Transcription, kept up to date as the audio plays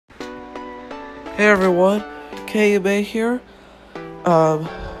Hey everyone, KMA here.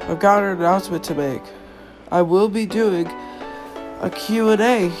 I've got an announcement to make. I will be doing a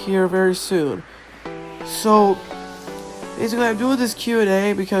Q&A here very soon. So, basically I'm doing this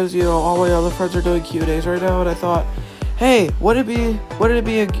Q&A because, all my other friends are doing Q&As right now, and I thought, hey, wouldn't it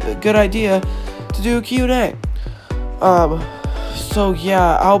be a good idea to do a Q&A? So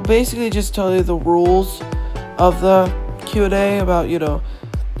yeah, I'll basically just tell you the rules of the Q&A about,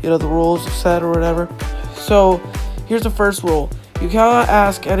 the rules set or whatever. So, here's the first rule. You cannot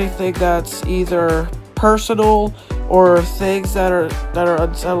ask anything that's either personal or things that are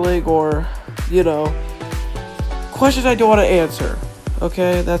unsettling or, questions I don't want to answer.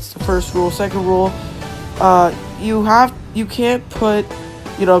 Okay, that's the first rule. Second rule, you can't put,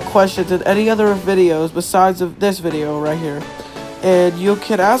 questions in any other videos besides this video right here. And you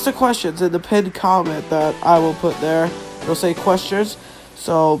can ask the questions in the pinned comment that I will put there. It'll say questions.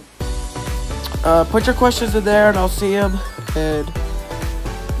 So, put your questions in there and I'll see them. And,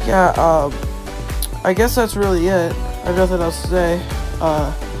 yeah, I guess that's really it. I have nothing else to say.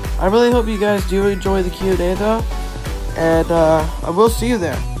 I really hope you guys do enjoy the Q&A though. And, I will see you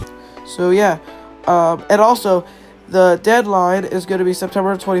there. So, yeah. And also, the deadline is going to be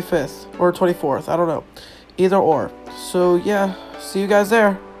September 25th or 24th. I don't know. Either or. So, yeah. See you guys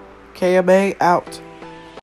there. KMA out.